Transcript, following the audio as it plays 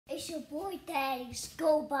It's your boy Daddy's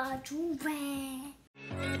Go by Joovier.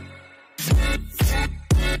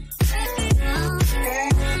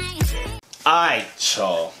 Alright,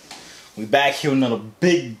 y'all. We back here with another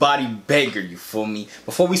big body banger, you feel me?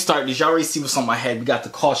 Before we start this, y'all already see what's on my head. We got the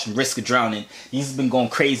caution, risk of drowning. These have been going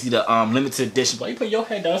crazy, the limited edition. Why you put your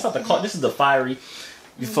head down? That's not the caution. This is the fiery.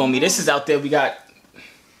 You feel me? This is out there. We got...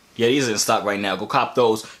 Yeah, these are in stock right now. Go cop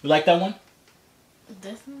those. You like that one?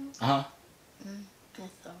 This one? Uh-huh.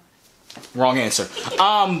 That's all. Wrong answer.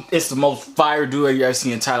 It's the most fire duo you ever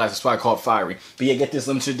seen in entire life. That's why I call it fiery. But yeah, get this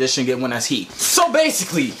limited edition, get one that's heat. So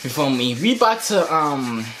basically, you feel me? We about to,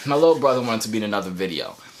 my little brother wanted to be in another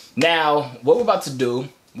video. Now, what we're about to do,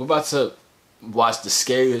 we're about to watch the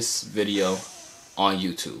scariest video on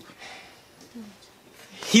YouTube.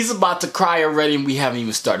 He's about to cry already and we haven't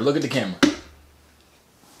even started. Look at the camera.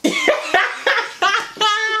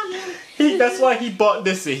 That's why he bought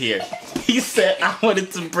this in here. He said, I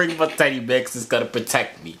wanted to bring my teddy bear because it's going to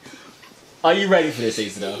protect me. Are you ready for this,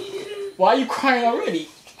 Isabel? Why are you crying already?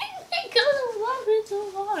 Because I'm laughing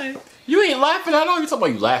so hard. You ain't laughing at all. You talking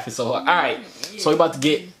about you laughing so hard. Alright, so we're about to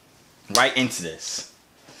get right into this.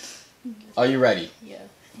 Are you ready? Yes.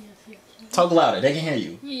 Talk louder. They can hear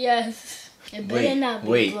you. Yes. It better not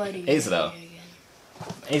be bloody. Isabel.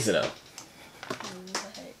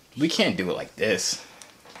 We can't do it like this.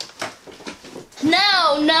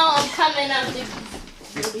 No, I'm coming out the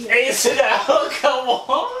video. Isabel, come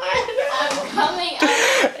on. I'm coming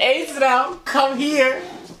out. Isabel, come here.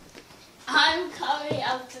 I'm coming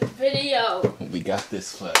out the video. We got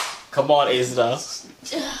this flip. Come on, Isabel.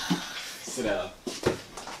 Sit down.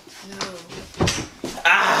 No.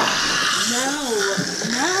 Ah.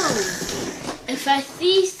 No. If I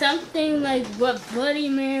see something like what Bloody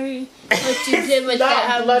Mary, what you did with that,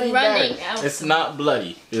 I'm running out. It's not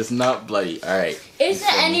bloody. It's not bloody. Alright.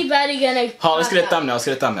 Isn't anybody gonna... Hold on, let's get a thumbnail. Let's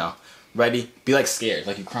get a thumbnail. Ready? Be like scared,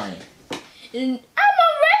 like you're crying. I'm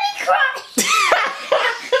already crying.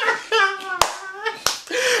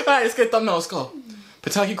 Alright, let's get a thumbnail. Let's go.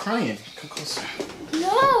 Pretend like you're crying. Come closer.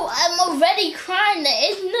 No, I'm already crying.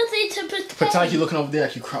 There is nothing to pretend. Pretend like you're looking over there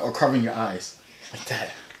like you cry or covering your eyes. Like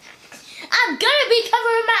that. I'm gonna be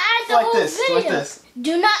covering my eyes the whole video. Like this.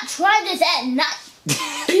 Do not try this at night.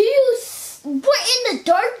 We're in the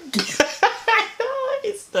dark.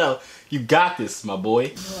 Still, you got this, my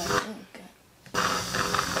boy.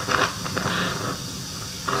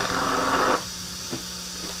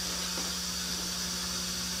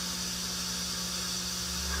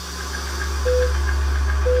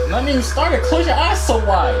 Not even started. Close your eyes so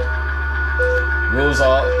wide. Rules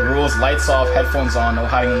off, lights off, headphones on, no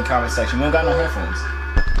hiding in the comment section. We don't got no headphones.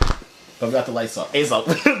 But we got the lights off. Aza,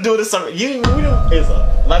 we do this already. We do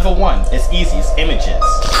Aza. Level 1, it's easy, it's images.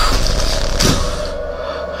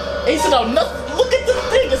 Aza, no, look at the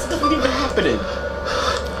thing, it's nothing even happening.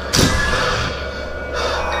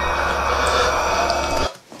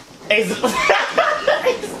 Aza.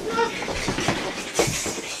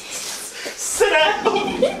 Sit down.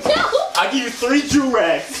 No. I'll give you 3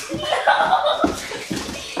 Joorags. No.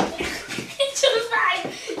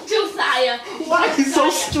 Josiah. Why are you so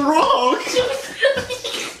strong?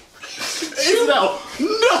 Isabel,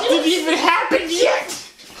 nothing even happened yet.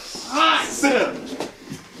 Sit up.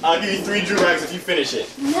 I'll give you 3 Joorags if you finish it.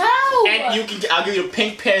 No. And I'll give you a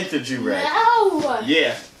Pink Panther Joorag. No.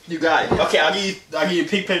 Yeah, you got it. Okay, I'll give you a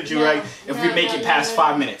Pink Panther Joorag if we make it past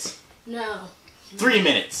 5 minutes. No. 3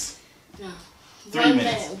 minutes. No. 3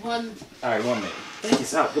 minutes. Minute. Alright, 1 minute. Thank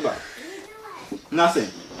you, out. Goodbye. Nothing.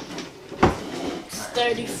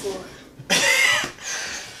 34.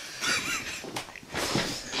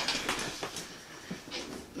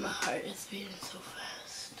 My heart is beating so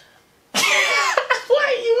fast. Why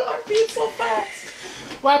are you heart beating so fast?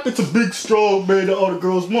 What happened to big strong man that all the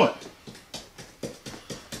girls want?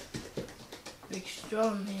 Big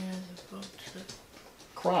strong man is about to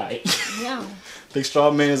Cry. No. Big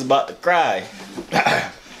strong man is about to cry.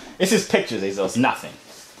 It's his pictures, Azo. It's nothing.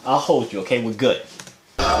 I'll hold you, okay? We're good.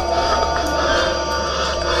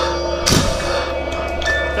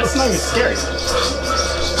 That's not even scary.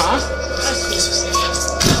 Huh?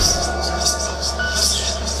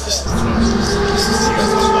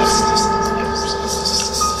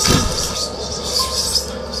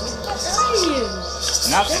 What are you?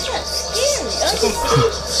 Nothing. That's not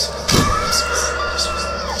scary.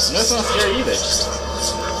 That's not scary either.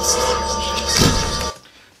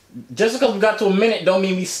 Just because we got to a minute don't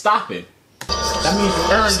mean we stopping. That means you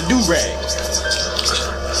earned the do-rag.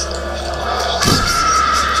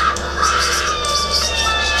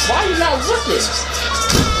 Why are you not looking?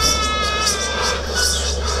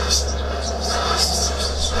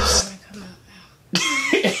 Come out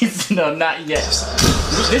now. No, not yet.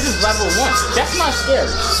 This is level 1. That's not scary.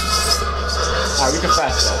 Alright, we can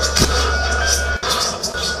fast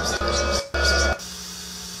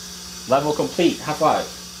forward. Level complete. High five.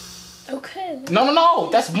 Okay. No.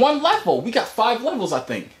 That's 1 level. We got 5 levels, I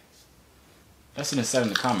think. That's what it said in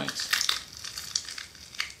the comments.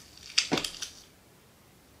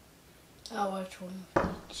 I'll watch one.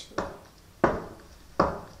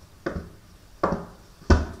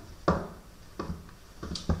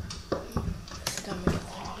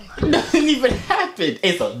 Nothing even happened.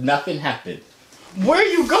 Nothing happened. Where are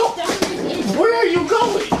you going? Where are you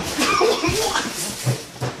going? What?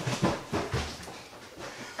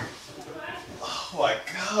 Oh my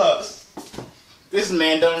God. This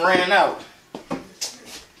man done ran out.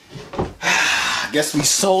 Guess we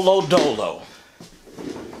solo dolo.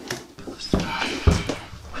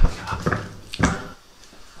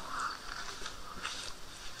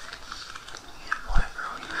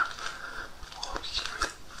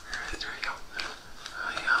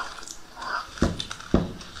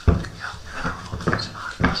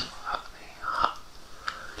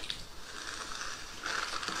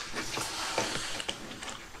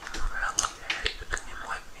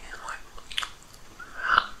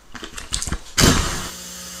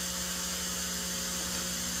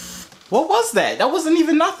 What was that? That wasn't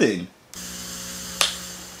even nothing.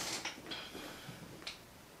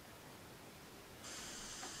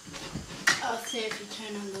 I'll say if you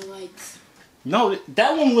turn on the lights. No,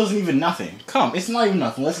 that one wasn't even nothing. Come, it's not even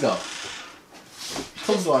nothing. Let's go.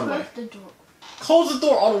 Close the door all the way. The door. Close the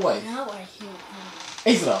door all the way. Now I hear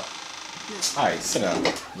Ace it up. No. Alright, sit down.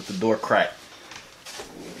 With the door cracked.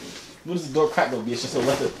 What is the door cracked gonna be? It's just to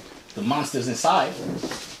let the monsters inside.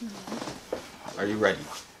 Are you ready?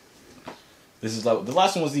 This is like, the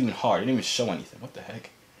last one wasn't even hard. It didn't even show anything. What the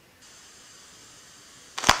heck?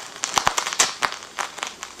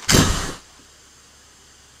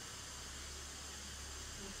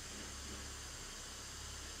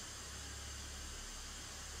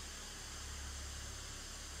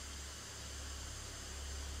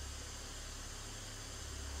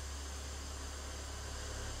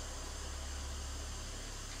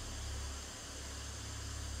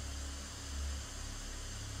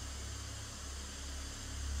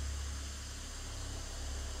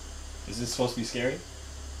 Is this supposed to be scary?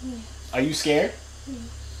 Yeah. Are you scared? Yeah.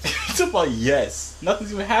 It's about yes.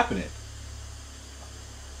 Nothing's even happening.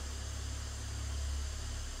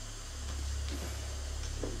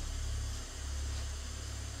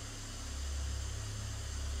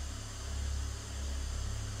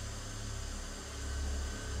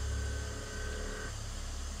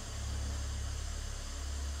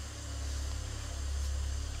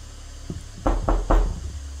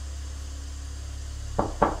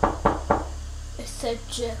 It said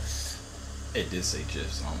GIFs. It did say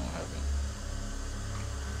GIFs. I don't know what happened.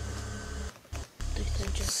 They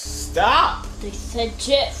said GIFs. Stop! They said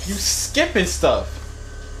GIFs. You skipping stuff.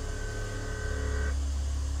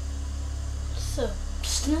 It's a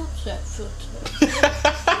Snapchat filter.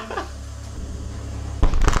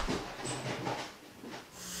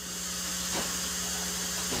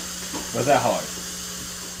 Was that hard?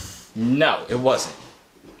 No, it wasn't.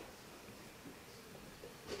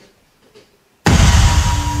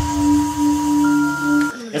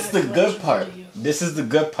 It's the good part. This is the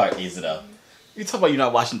good part, Izzo. You talk about you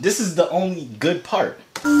not watching. This is the only good part.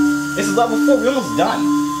 This is level 4. We're almost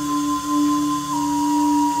done.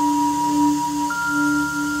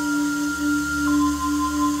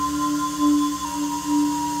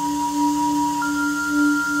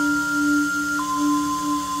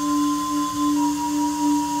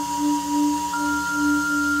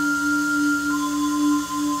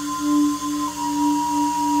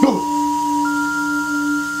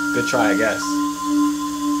 Good try, I guess.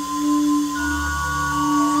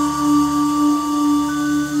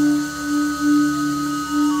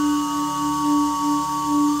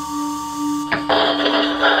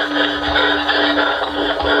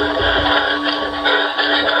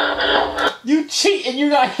 You cheating, you're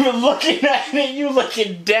not even looking at it, you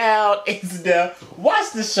looking down. It's down.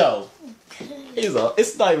 Watch the show.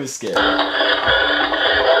 It's not even scary.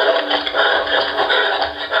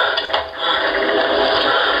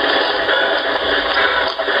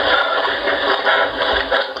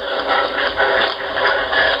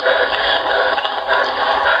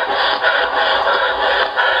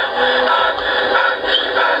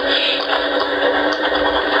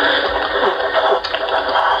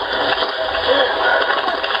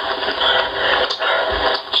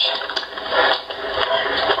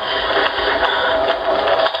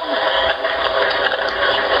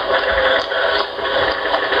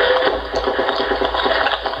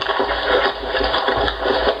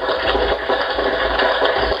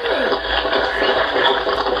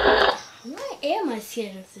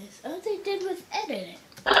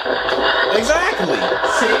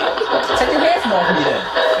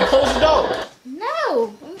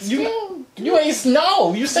 face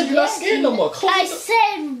no. You said you're not scared no more. Close I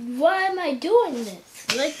said, why am I doing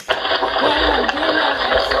this? Like, why am I doing that?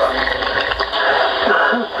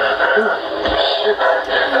 I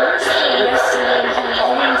wish the rest of them had anything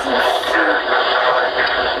to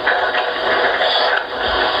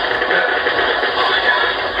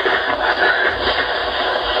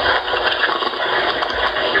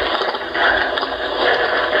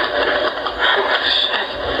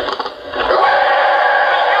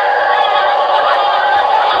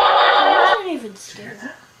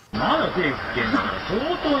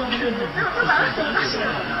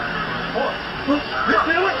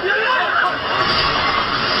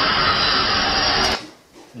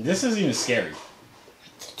This isn't even scary.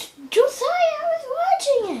 Josiah, I was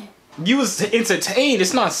watching it. You was entertained.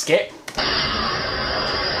 It's not scary.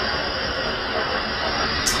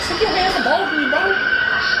 Take your hands above me, bro.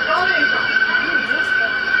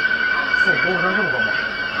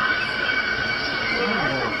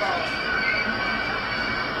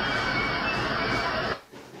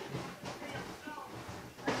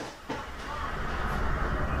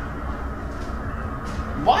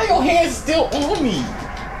 Why your hands still on me?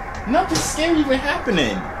 Nothing scary even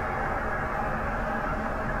happening.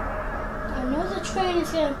 I know the train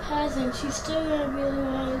is gonna pass and she's still gonna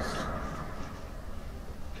realize.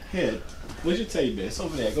 Here, what'd you tell you, bitch? It's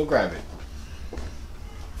over there. Go grab it.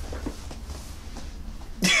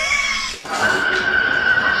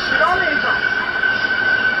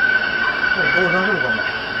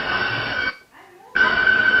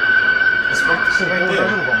 It's right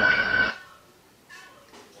there.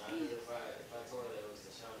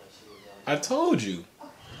 I told you.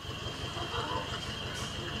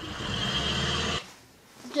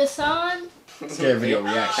 Jason? Scary video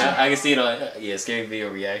reaction. I can see it on, scary video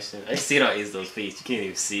reaction. I can see it on Izzo's face. You can't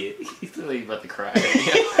even see it. He's literally about to cry.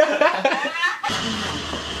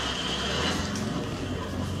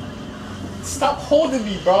 Stop holding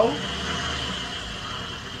me, bro.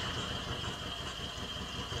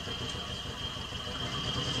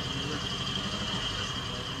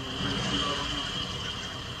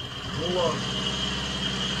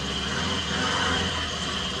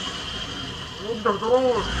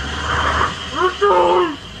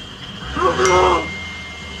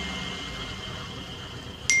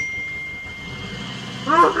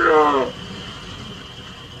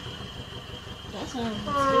 That's not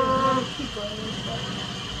even keep going.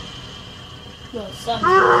 No, stop.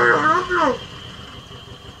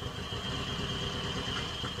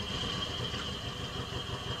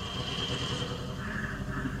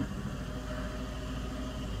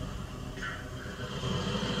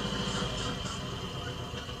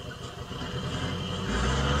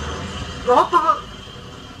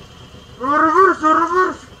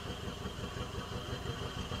 Reverse.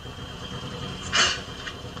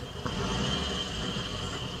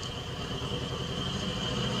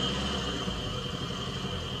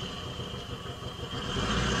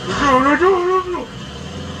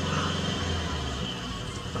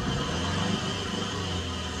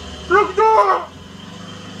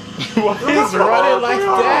 Why is running like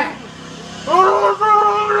that?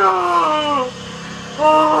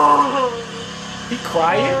 He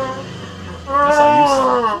crying? That's how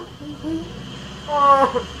you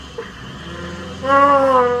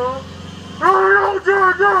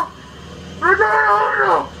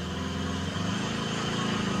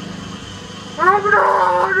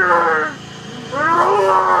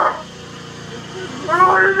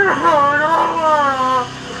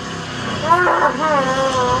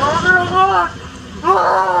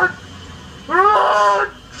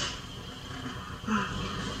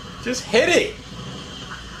just hit it.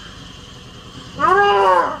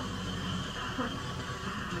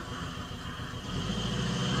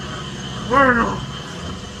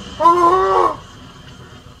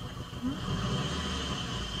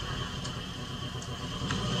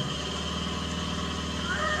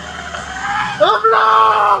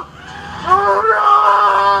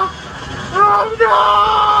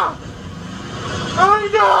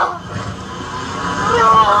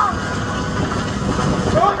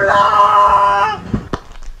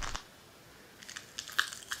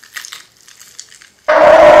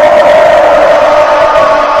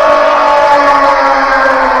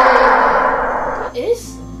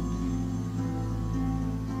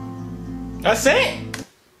 That's it.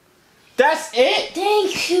 That's it.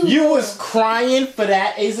 Thank you. You was crying for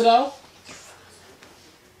that, Isabel?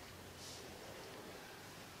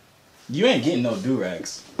 You ain't getting no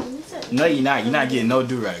do-rags. No, you're not. You're not getting no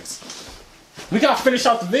do-rags. We gotta finish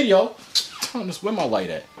out the video. Damn, just where my light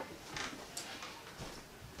at?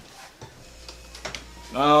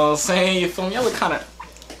 Saying you feel me? I look kind of.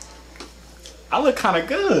 I look kind of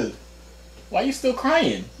good. Why you still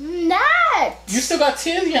crying? Not. You still got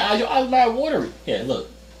tears in your eyes. Your eyes are watery. Yeah, look.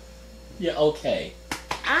 Yeah, okay.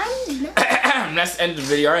 I'm not. That's the end of the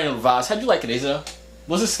video. I ain't no vibes. How'd you like it, Asa?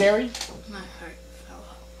 Was it scary? My heart fell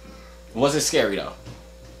out. Was it scary though?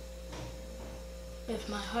 If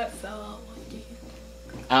my heart fell out, what do you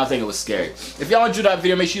think? I don't think it was scary. If y'all enjoyed that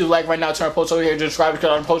video, make sure you like right now. Turn a post over here to subscribe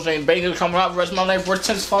because I'm posting bangers coming out. The rest of my life, worth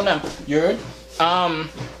 10 phone them. You heard?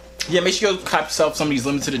 Yeah, make sure you go cop yourself some of these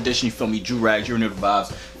limited edition. You feel me? Jew rags, you're new to the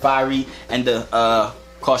vibes, fiery, and the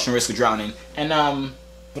caution risk of drowning. And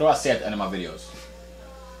what do I say at the end of my videos?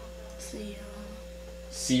 See y'all.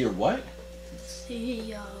 See your what? See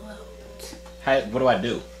y'all out. What do I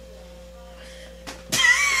do?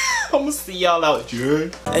 I'm gonna see y'all out,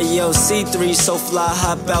 dude. Hey yo, C3 so fly,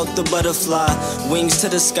 hop out the butterfly. Wings to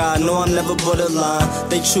the sky, no I'm never borderline.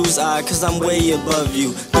 They choose I, cause I'm way above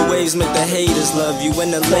you. The waves make the haters love you when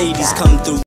the ladies come through.